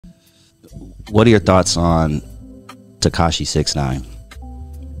What are your thoughts on Tekashi 6ix9ine?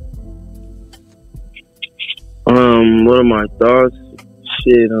 What are my thoughts?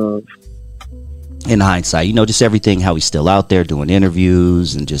 Shit, in hindsight, you know, just everything, how he's still out there doing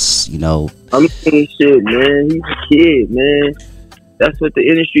interviews and just, you know. I mean, shit, man. He's a kid, man. That's what the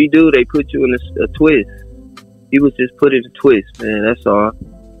industry do. They put you in a twist. He was just put in a twist, man. That's all.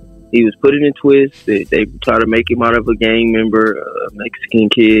 He was put in a twist. They try to make him out of a gang member, a Mexican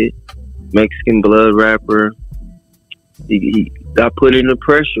kid, Mexican blood rapper. He got put in the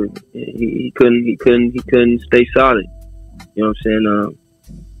pressure. He couldn't stay solid. You know what I'm saying?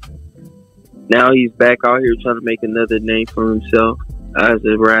 Now he's back out here trying to make another name for himself as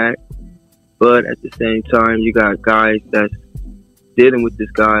a rat. But at the same time, you got guys that's dealing with this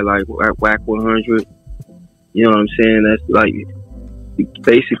guy like Whack 100. You know what I'm saying? That's like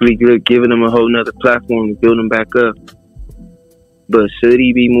basically giving him a whole nother platform to build him back up. But should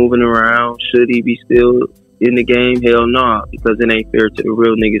he be moving around? Should he be still in the game? Hell no, nah, because it ain't fair to the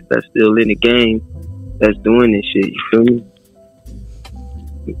real niggas that's still in the game that's doing this shit. You feel me?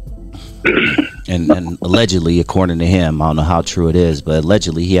 And allegedly, according to him, I don't know how true it is, but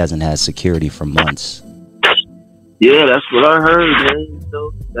allegedly he hasn't had security for months. Yeah, that's what I heard, man.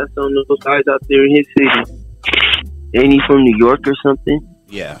 So that's on those guys out there in his city. Ain't he from New York or something?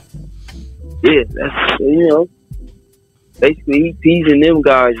 Yeah. Yeah, that's, you know, basically he teasing them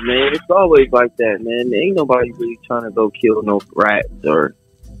guys, man. It's always like that, man. There ain't nobody really trying to go kill no rats or,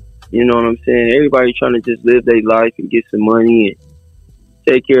 you know what I'm saying? Everybody trying to just live their life and get some money and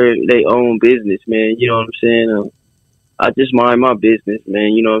take care of their own business, man. You know what I'm saying? I just mind my business,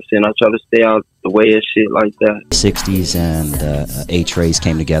 man. You know what I'm saying? I try to stay out the way of shit like that. 60s and TRAYS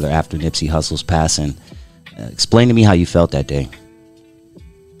came together after Nipsey Hussle's passing. Explain to me how you felt that day.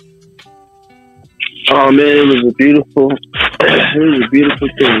 Oh man, it was a beautiful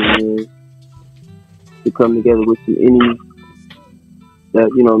thing, man. To come together with some enemies that,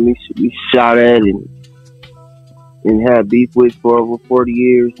 you know, we shot at and had beef with for over 40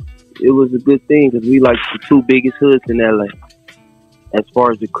 years. It was a good thing because we like the two biggest hoods in LA as far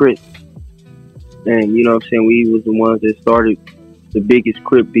as the Crips. And you know what I'm saying, we was the ones that started the biggest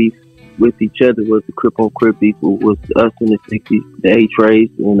Crip beef with each other. Was the Crip on Crip beef was us in the 60s, the TRAYS,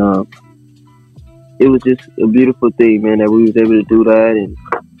 and it was just a beautiful thing, man, that we was able to do that, and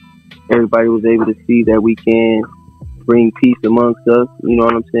everybody was able to see that we can bring peace amongst us. You know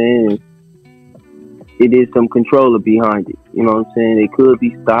what I'm saying? And it is some controller behind it. You know what I'm saying? It could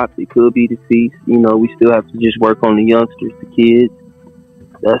be stopped. It could be deceased. You know, we still have to just work on the youngsters, the kids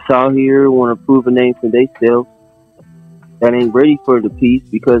that's out here want to prove a name for themselves, that ain't ready for the peace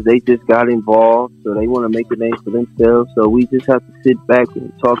because they just got involved, so they want to make a name for themselves. So we just have to sit back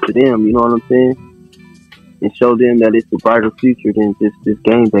and talk to them, you know what I'm saying? And show them that it's a brighter future than just this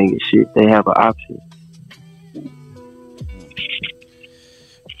gang banging shit. They have an option.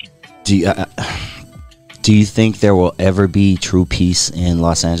 Do you think there will ever be true peace in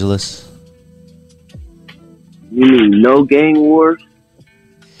Los Angeles? You mean no gang wars?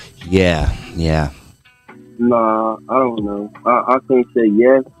 Yeah. Nah, I don't know. I can't say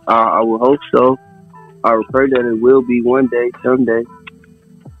yes. I would hope so. I would pray that it will be one day, someday.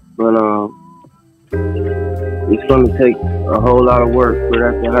 But it's gonna take a whole lot of work for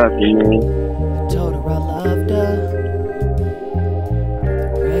that to happen, man. I told her I loved her.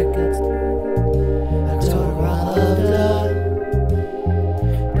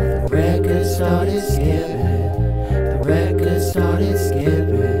 Started skipping, the record started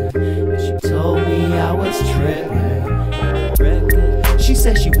skipping, and she told me I was tripping. She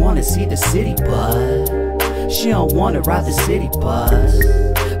said she wanna see the city, but she don't wanna ride the city bus,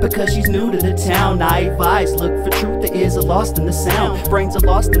 because she's new to the town. Naive eyes look for truth that is lost in the sound. Brains are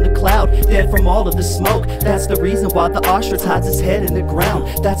lost in the cloud, dead from all of the smoke. That's the reason why the ostrich hides his head in the ground.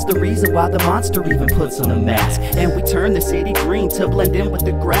 That's the reason why the monster even puts on a mask. And we turn the city green to blend in with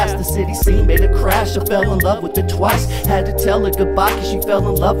the grass. The city scene made a crash, I fell in love with it twice. Had to tell her goodbye cause she fell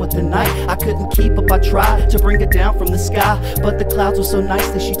in love with the night. I couldn't keep up, I tried to bring it down from the sky, but the clouds were so nice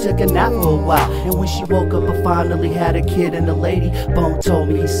that she took a nap for a while. And when she woke up, I finally had a kid and a lady. Bone told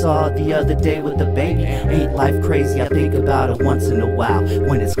me he saw it the other day with the baby. Ain't life crazy? I think about it once in a while,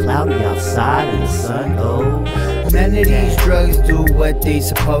 when it's cloudy outside and the sun goes. None of these drugs do what they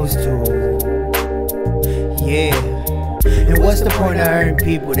supposed to. Yeah. And what's the point of hurting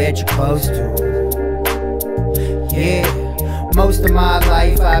people that you're close to? Yeah. Most of my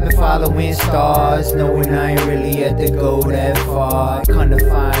life I've been following stars, knowing I ain't really had to go that far. Come to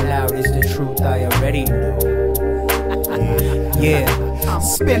find out it's the truth I already knew. Yeah.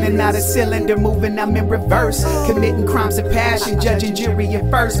 Spinning out a cylinder, moving, I'm in reverse. Committing crimes of passion, judging jury at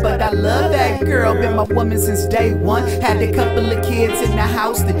first. But I love that girl, been my woman since day one. Had a couple of kids in the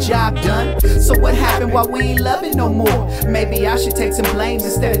house, the job done. So what happened, why we ain't loving no more? Maybe I should take some blame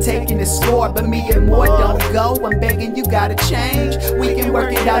instead of taking the score. But me and more don't go, I'm begging you gotta change. We can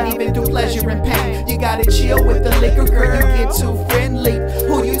work it out even through pleasure and pain. You gotta chill with the liquor, girl, you get too friendly.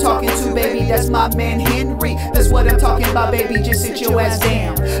 Who you talking to, baby? That's my man Henry. That's what I'm talking about, baby, just sit your ass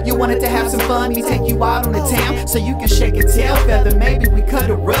down. You wanted to have some fun, me take you out on the town so you can shake a tail feather. Maybe we cut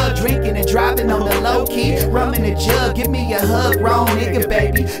a rug, drinking and driving on the low key. Rum in a jug, give me a hug, wrong nigga,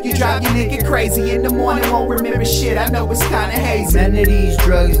 baby. You drive your nigga crazy in the morning, won't remember shit, I know it's kinda hazy. None of these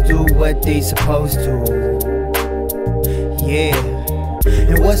drugs do what they supposed to. Yeah.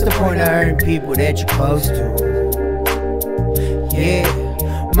 And what's the point of hurting people that you're close to? Yeah.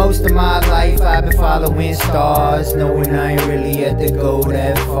 Most of my life I've been following stars, knowing I ain't really had to go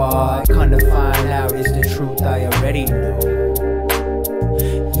that far. Come to find out it's the truth I already know.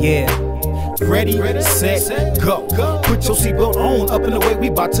 Yeah. Ready, set, go. Put your seatbelt on, up and away we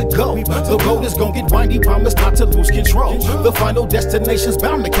bout to go. The road is gonna get windy, promise not to lose control. The final destination's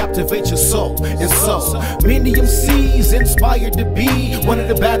bound to captivate your soul. And so, many MCs inspired to be one of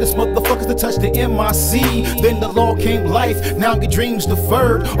the baddest motherfuckers to touch the MIC. Then the law came life, now your dreams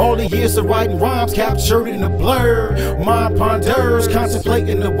deferred. All the years of writing rhymes captured in a blur. Mind ponders,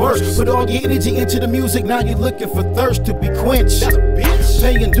 contemplating the worst. Put all your energy into the music, now you're looking for thirst to be quenched.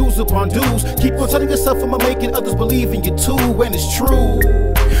 Paying dues upon dues. Keep on telling yourself I'ma make it, others believe in you too, and it's true.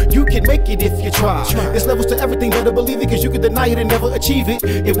 You can make it if you try. There's levels to everything, better believe it, cause you can deny it and never achieve it.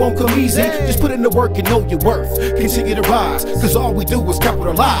 It won't come easy, just put in the work and know your worth. Continue to rise, cause all we do is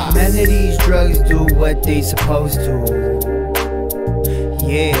capitalize. None of these drugs do what they supposed to.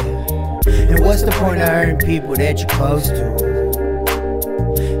 Yeah. And what's the point of hurting people that you're close to?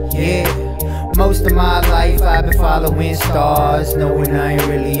 Yeah. Most of my life I've been following stars, knowing I ain't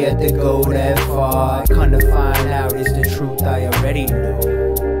really had to go that far. Come to find out it's the truth I already know.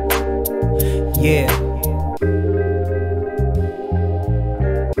 Yeah.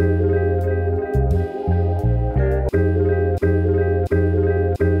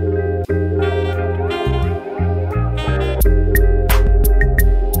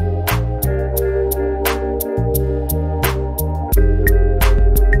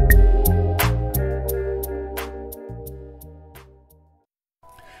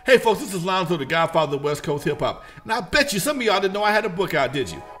 Hey folks, this is Lonzo, the godfather of West Coast hip hop. And I bet you some of y'all didn't know I had a book out, did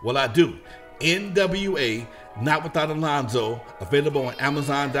you? Well, I do. NWA, Not Without Alonzo, available on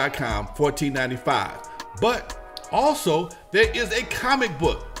Amazon.com, $14.95. But also, there is a comic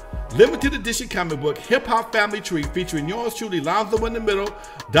book, limited edition comic book, Hip Hop Family Tree, featuring yours truly, Lonzo in the middle,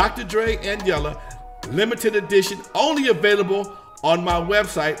 Dr. Dre, and Yella. Limited edition, only available on my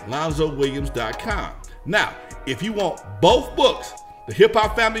website, LonzoWilliams.com. Now, if you want both books, the Hip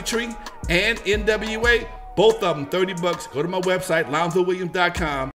Hop Family Tree and NWA, both of them $30. Go to my website, LonzoWilliams.com.